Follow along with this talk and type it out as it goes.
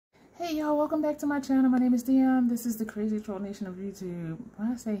Hey y'all, welcome back to my channel. My name is Dion. This is the crazy troll nation of YouTube.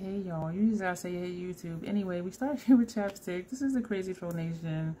 When I say hey y'all, usually I say hey YouTube. Anyway, we start here with chapstick. This is the crazy troll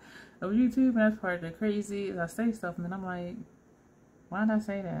nation of YouTube, and that's part of the crazy. I say stuff and then I'm like, why did I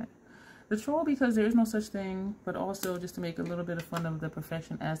say that? The troll because there is no such thing, but also just to make a little bit of fun of the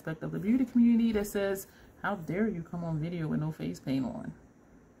perfection aspect of the beauty community that says, how dare you come on video with no face paint on?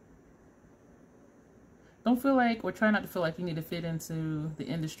 Don't feel like, or try not to feel like you need to fit into the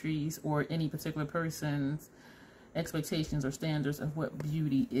industries or any particular person's expectations or standards of what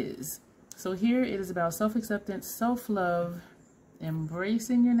beauty is. So here it is about self-acceptance, self-love,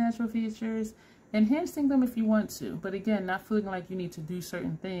 embracing your natural features, enhancing them if you want to. But again, not feeling like you need to do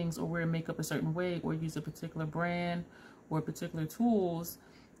certain things or wear makeup a certain way or use a particular brand or particular tools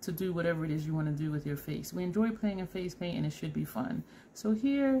to do whatever it is you want to do with your face. We enjoy playing in face paint and it should be fun. So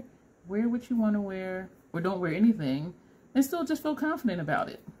here, wear what you want to wear, or don't wear anything and still just feel confident about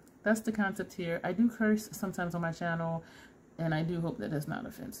it. That's the concept here. I do curse sometimes on my channel, and I do hope that that's not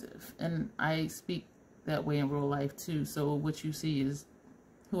offensive. And I speak that way in real life too, so what you see is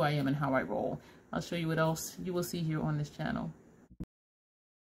who I am and how I roll. I'll show you what else you will see here on this channel.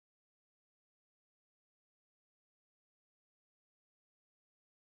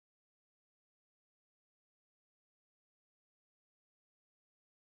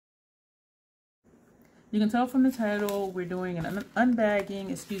 You can tell from the title, we're doing an unbagging,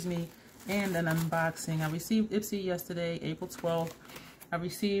 and an unboxing. I received Ipsy yesterday, April 12th. I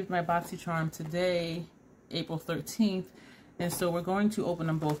received my Boxycharm today, April 13th. And so we're going to open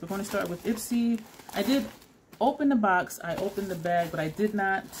them both. We're going to start with Ipsy. I did open the box, I opened the bag, but I did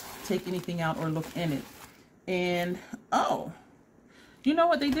not take anything out or look in it. And, oh, you know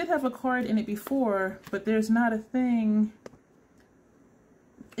what? They did have a card in it before, but there's not a thing.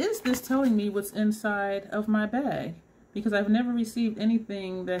 Is this telling me what's inside of my bag? Because I've never received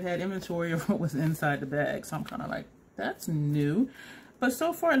anything that had inventory of what was inside the bag. So I'm kind of like, that's new. But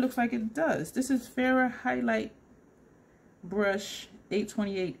so far it looks like it does. This is Farrah Highlight Brush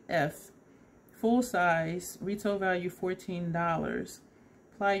 828F. Full size. Retail value $14.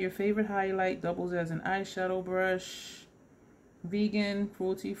 Apply your favorite highlight. Doubles as an eyeshadow brush. Vegan,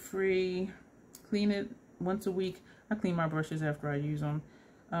 cruelty free. Clean it once a week. I clean my brushes after I use them.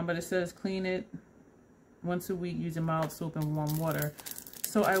 But it says clean it once a week using mild soap and warm water.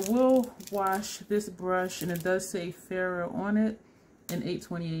 So I will wash this brush, and it does say Farrah on it and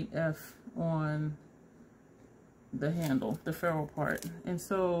 828F on the handle, the ferrule part. And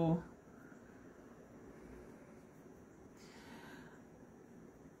so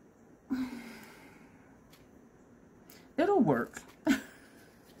it'll work.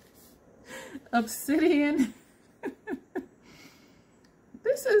 Obsidian.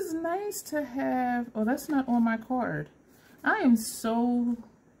 This is nice to have. Oh, that's not on my card. I am so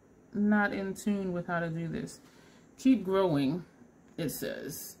not in tune with how to do this. Keep growing, it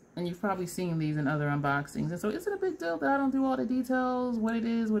says. And you've probably seen these in other unboxings. And so is it a big deal that I don't do all the details? What it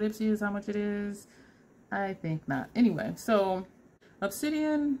is, what Ipsy is, how much it is? I think not. Anyway, so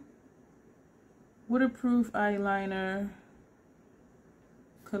Obsidian, waterproof eyeliner,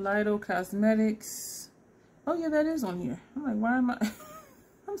 Kaleido Cosmetics. Oh yeah, that is on here. I'm like, why am I...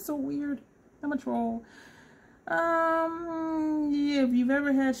 I'm so weird. I'm a troll. Yeah, if you've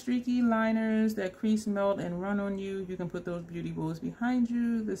ever had streaky liners that crease, melt, and run on you, you can put those beauty bows behind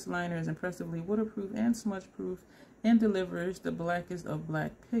you. This liner is impressively waterproof and smudge proof and delivers the blackest of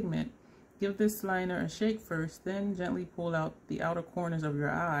black pigment. Give this liner a shake first, then gently pull out the outer corners of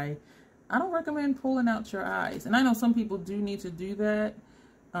your eye. I don't recommend pulling out your eyes. And I know some people do need to do that.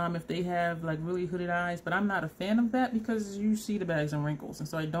 If they have like really hooded eyes, but I'm not a fan of that because you see the bags and wrinkles, and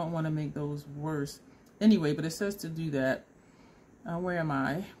so I don't want to make those worse. Anyway, but it says to do that. Where am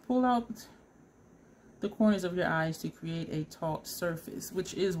I? Pull out the corners of your eyes to create a taut surface,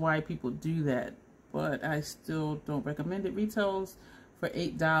 which is why people do that, but I still don't recommend it. Retails for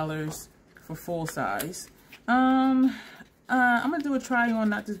 $8 for full size. I'm gonna do a try on,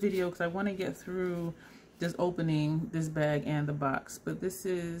 not this video, because I want to get through just opening this bag and the box, but this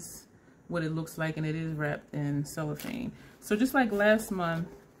is what it looks like, and it is wrapped in cellophane. So just like last month,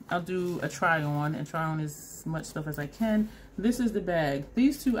 I'll do a try on and try on as much stuff as I can. This is the bag.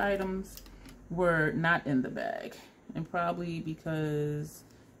 These two items were not in the bag, and probably because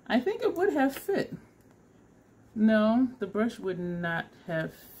I think it would have fit. No, the brush would not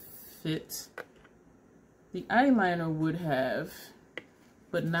have fit. The eyeliner would have,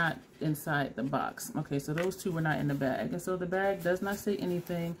 but not inside the box. Okay, so those two were not in the bag. And so the bag does not say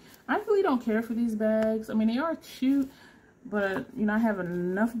anything. I really don't care for these bags. I mean, they are cute, but, you know, I have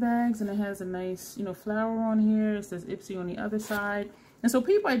enough bags, and it has a nice, you know, flower on here. It says Ipsy on the other side. And so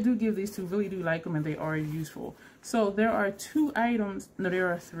people I do give these to really do like them, and they are useful. So there are 2 items, no,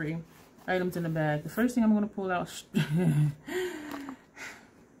 there are 3 items in the bag. The first thing I'm going to pull out,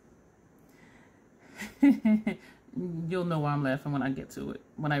 you'll know why I'm laughing when I get to it,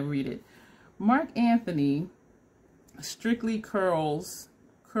 when I read it. Mark Anthony Strictly Curls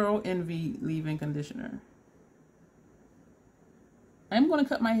Curl Envy Leave-In Conditioner. I'm going to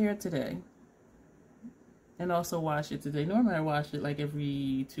cut my hair today and also wash it today. Normally I wash it like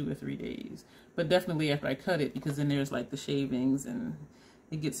every 2 or 3 days, but definitely after I cut it, because then there's like the shavings and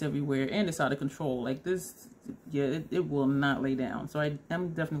it gets everywhere and it's out of control. Like this, yeah, it will not lay down. So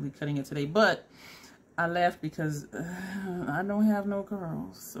I'm definitely cutting it today, but I laughed because I don't have no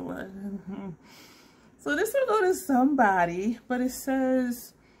curls. So this will go to somebody, but it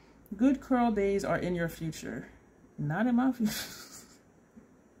says, good curl days are in your future. Not in my future.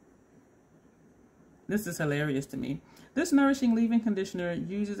 This is hilarious to me. This nourishing leave-in conditioner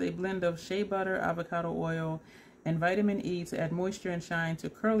uses a blend of shea butter, avocado oil, and vitamin E to add moisture and shine to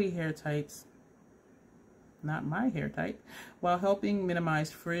curly hair types, not my hair type, while helping minimize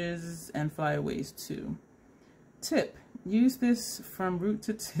frizz and flyaways too. Tip, use this from root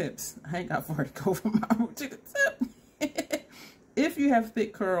to tips. I ain't got far to go from my root to the tip. If you have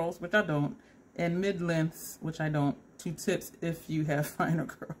thick curls, which I don't, and mid-lengths, which I don't. 2 tips if you have finer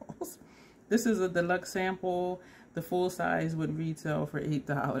curls. This is a deluxe sample. The full size would retail for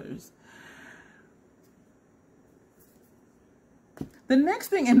 $8. The next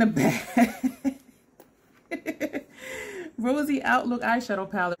thing in the bag, Rosy Outlook eyeshadow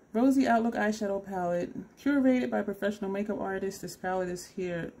palette. Rosy Outlook eyeshadow palette, curated by professional makeup artists. This palette is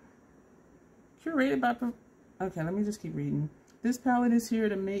here. Curated by, okay, let me just keep reading. This palette is here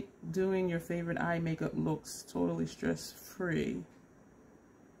to make doing your favorite eye makeup looks totally stress-free.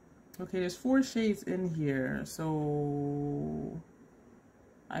 Okay, there's 4 shades in here, so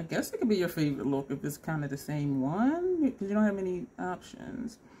I guess it could be your favorite look if it's kind of the same one, because you don't have many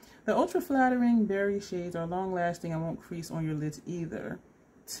options. The ultra flattering berry shades are long lasting and won't crease on your lids either.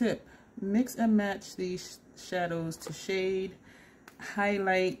 Tip, mix and match these shadows to shade,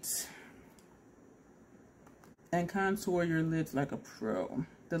 highlight, and contour your lids like a pro.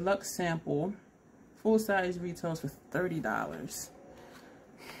 Deluxe sample, full size retails for $30.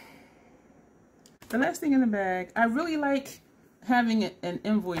 The last thing in the bag, I really like having an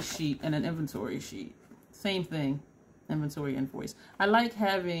invoice sheet and an inventory sheet. Same thing, inventory, invoice. I like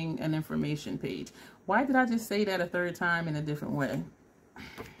having an information page. Why did I just say that a 3rd time in a different way?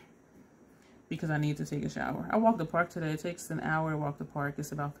 Because I need to take a shower. I walked the park today. It takes an hour to walk the park.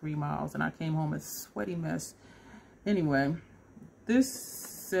 It's about 3 miles, and I came home a sweaty mess. Anyway, this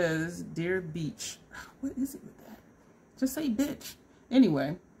says, Dear Beach. What is it with that? Just say bitch.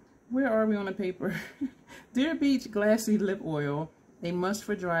 Anyway. Where are we on the paper? Dear Beach Glassy Lip Oil, a must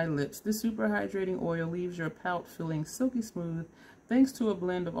for dry lips. This super hydrating oil leaves your pout feeling silky smooth thanks to a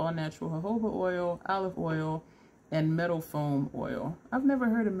blend of all natural jojoba oil, olive oil, and metal foam oil. I've never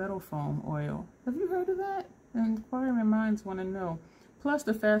heard of metal foam oil. Have you heard of that? Inquiring minds want to know. Plus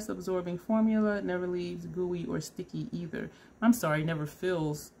the fast absorbing formula never leaves gooey or sticky either. I'm sorry, never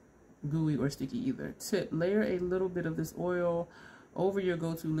feels gooey or sticky either. Tip, layer a little bit of this oil over your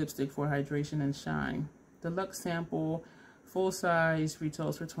go-to lipstick for hydration and shine. Deluxe sample, full size,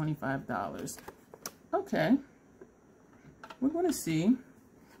 retails for $25. Okay, we're going to see.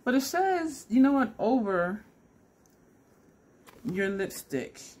 But it says, you know what, over your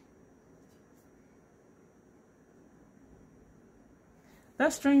lipstick.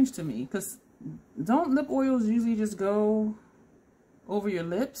 That's strange to me, because don't lip oils usually just go over your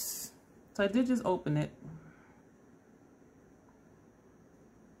lips? So I did just open it.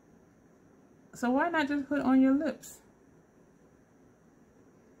 So why not just put it on your lips?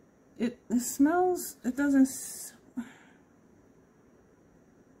 It smells, it doesn't,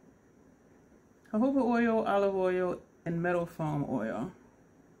 jojoba oil, olive oil, and metal foam oil.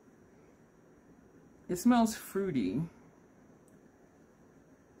 It smells fruity.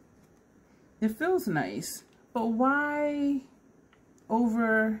 It feels nice, but why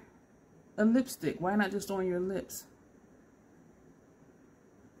over a lipstick? Why not just on your lips?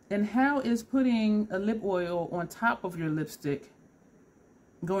 And how is putting a lip oil on top of your lipstick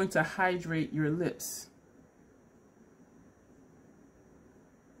going to hydrate your lips?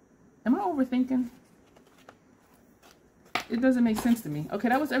 Am I overthinking? It doesn't make sense to me. Okay,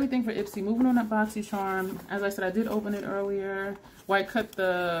 that was everything for Ipsy. Moving on to Boxycharm. As I said, I did open it earlier. Well, I cut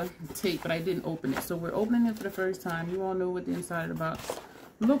the tape, but I didn't open it. So we're opening it for the first time. You all know what the inside of the box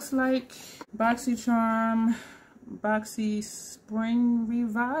looks like. Boxycharm. Boxy Spring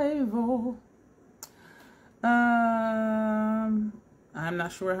Revival. I'm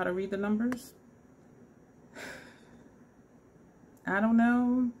not sure how to read the numbers. I don't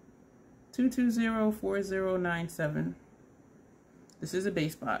know. 2204097. This is a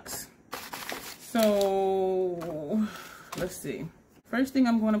base box. So let's see. First thing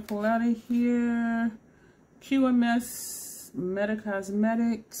I'm going to pull out of here, QMS Meta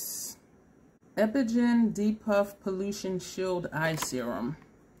Cosmetics Epigen Depuff Pollution Shield Eye Serum.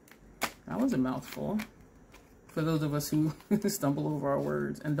 That was a mouthful. For those of us who stumble over our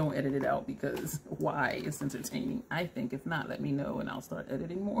words and don't edit it out, because why? It's entertaining, I think. If not, let me know and I'll start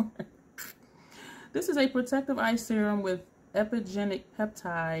editing more. This is a protective eye serum with epigenic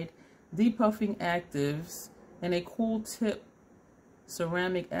peptide, depuffing actives, and a cool tip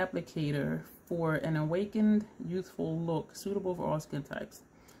ceramic applicator for an awakened, youthful look suitable for all skin types.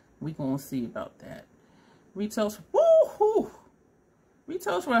 We gonna see about that. Retails, woohoo!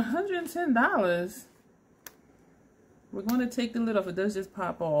 Retails for $110. We're going to take the lid off. It does just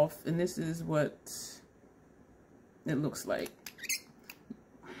pop off, and this is what it looks like.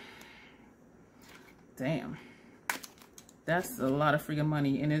 Damn. That's a lot of freaking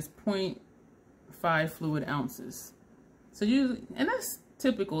money, and it's 0.5 fluid ounces. So usually, and that's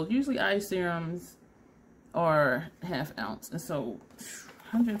typical. Usually eye serums are ½ ounce, and so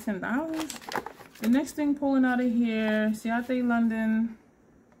 $110. The next thing pulling out of here, Ciate London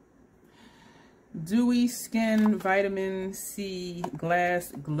Dewy Skin Vitamin C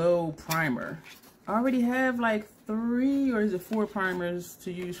Glass Glow Primer. I already have like 3 or is it 4 primers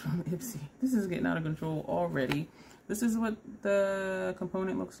to use from Ipsy. This is getting out of control already. This is what the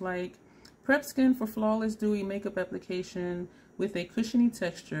component looks like. Prep skin for flawless dewy makeup application with a cushiony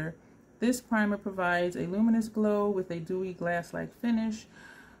texture. This primer provides a luminous glow with a dewy glass-like finish.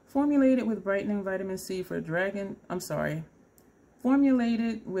 Formulated with brightening vitamin C for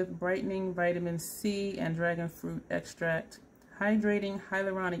formulated with brightening vitamin C and dragon fruit extract, hydrating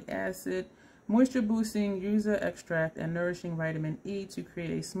hyaluronic acid, moisture boosting user extract, and nourishing vitamin E to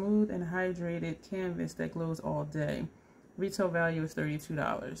create a smooth and hydrated canvas that glows all day. Retail value is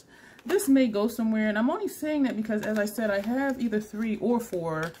 $32. This may go somewhere, and I'm only saying that because, as I said, I have either 3 or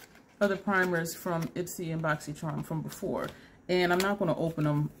 4 other primers from Ipsy and Boxycharm from before, and I'm not going to open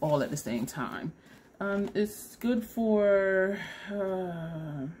them all at the same time. It's good for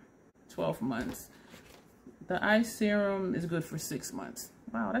 12 months. The eye serum is good for 6 months.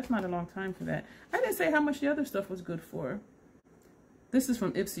 Wow, that's not a long time for that. I didn't say how much the other stuff was good for. This is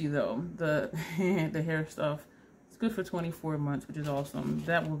from Ipsy though, the hair stuff. It's good for 24 months, which is awesome.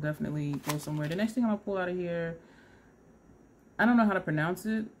 That will definitely go somewhere. The next thing I'm gonna pull out of here, I don't know how to pronounce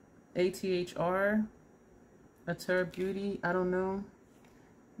it. ATHR, Ater Beauty, I don't know.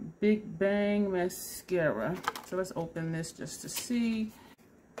 Big Bang Mascara. So let's open this just to see.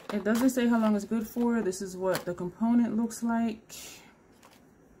 It doesn't say how long it's good for. This is what the component looks like.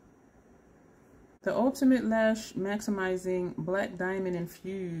 The Ultimate Lash Maximizing Black Diamond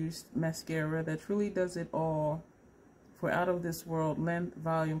Infused Mascara that truly does it all for out of this world length,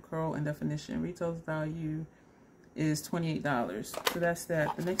 volume, curl, and definition. Retail value is $28. So that's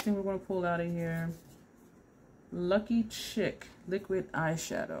that. The next thing we're going to pull out of here, Lucky Chick Liquid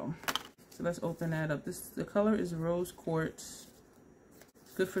Eyeshadow. So let's open that up. The color is Rose Quartz.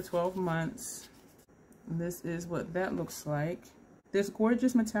 Good for 12 months. And this is what that looks like. This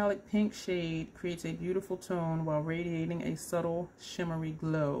gorgeous metallic pink shade creates a beautiful tone while radiating a subtle shimmery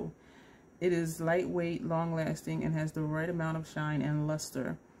glow. It is lightweight, long-lasting, and has the right amount of shine and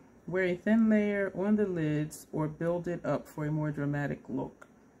luster. Wear a thin layer on the lids or build it up for a more dramatic look.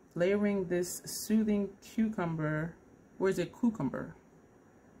 Layering this soothing cucumber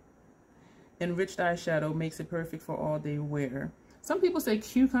enriched eyeshadow makes it perfect for all-day wear. Some people say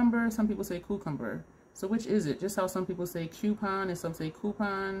cucumber, some people say cucumber. So which is it? Just how some people say coupon and some say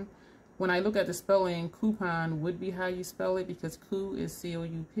coupon. When I look at the spelling, coupon would be how you spell it because coup is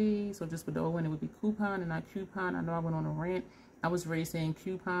C-O-U-P. So just with the O in it would be coupon and not coupon. I know I went on a rant. I was raised saying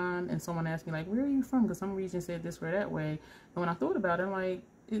coupon, and someone asked me like, where are you from? Because some regions said this or that way. And when I thought about it, I'm like,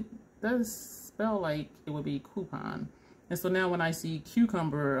 it does spell like it would be coupon. And so now when I see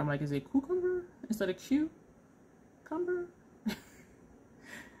cucumber, I'm like, is it cucumber instead of cucumber?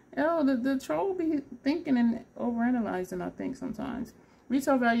 Oh, the troll be thinking and overanalyzing, I think, sometimes.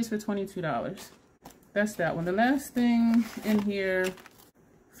 Retail values for $22. That's that one. The last thing in here,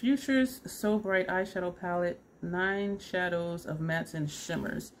 Future's So Bright Eyeshadow Palette, 9 Shadows of Mattes and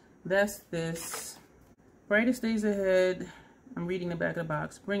Shimmers. That's this. Brightest Days Ahead. I'm reading the back of the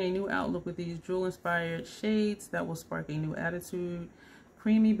box. Bring a new outlook with these jewel-inspired shades that will spark a new attitude.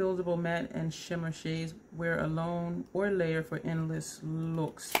 Creamy, buildable matte and shimmer shades. Wear alone or layer for endless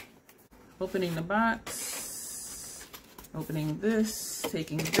looks. Opening the box. Opening this,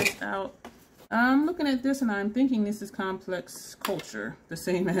 taking this out. I'm looking at this and I'm thinking this is Complex Culture, the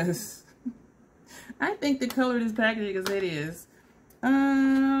same as, I think the color of this packaging is it is.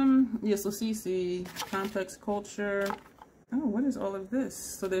 Yeah, so CC, Complex Culture. Oh, what is all of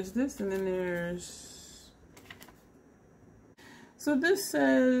this? So there's this and then there's, so this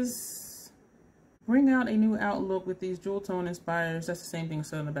says, bring out a new outlook with these jewel tone inspires. That's the same thing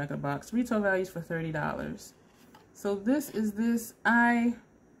said on the back of the box. Retail values for $30. So this is this,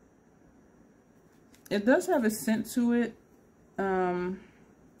 it does have a scent to it, and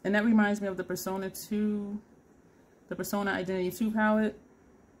that reminds me of the Persona Identity 2 palette,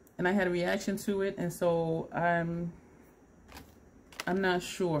 and I had a reaction to it, and so I'm not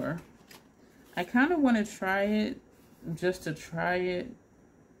sure. I kind of want to try it, just to try it.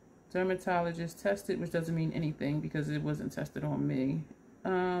 Dermatologist tested, which doesn't mean anything because it wasn't tested on me.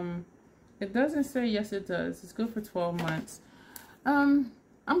 It doesn't say, yes it does. It's good for 12 months. I'm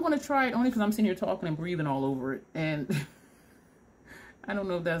going to try it only because I'm sitting here talking and breathing all over it. And I don't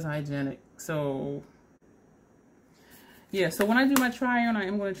know if that's hygienic. So, yeah. So when I do my try on, I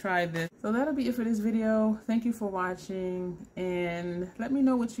am going to try this. So that'll be it for this video. Thank you for watching. And let me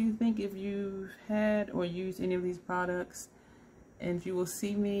know what you think if you've had or used any of these products. And you will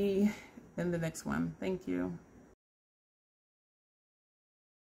see me in the next one. Thank you.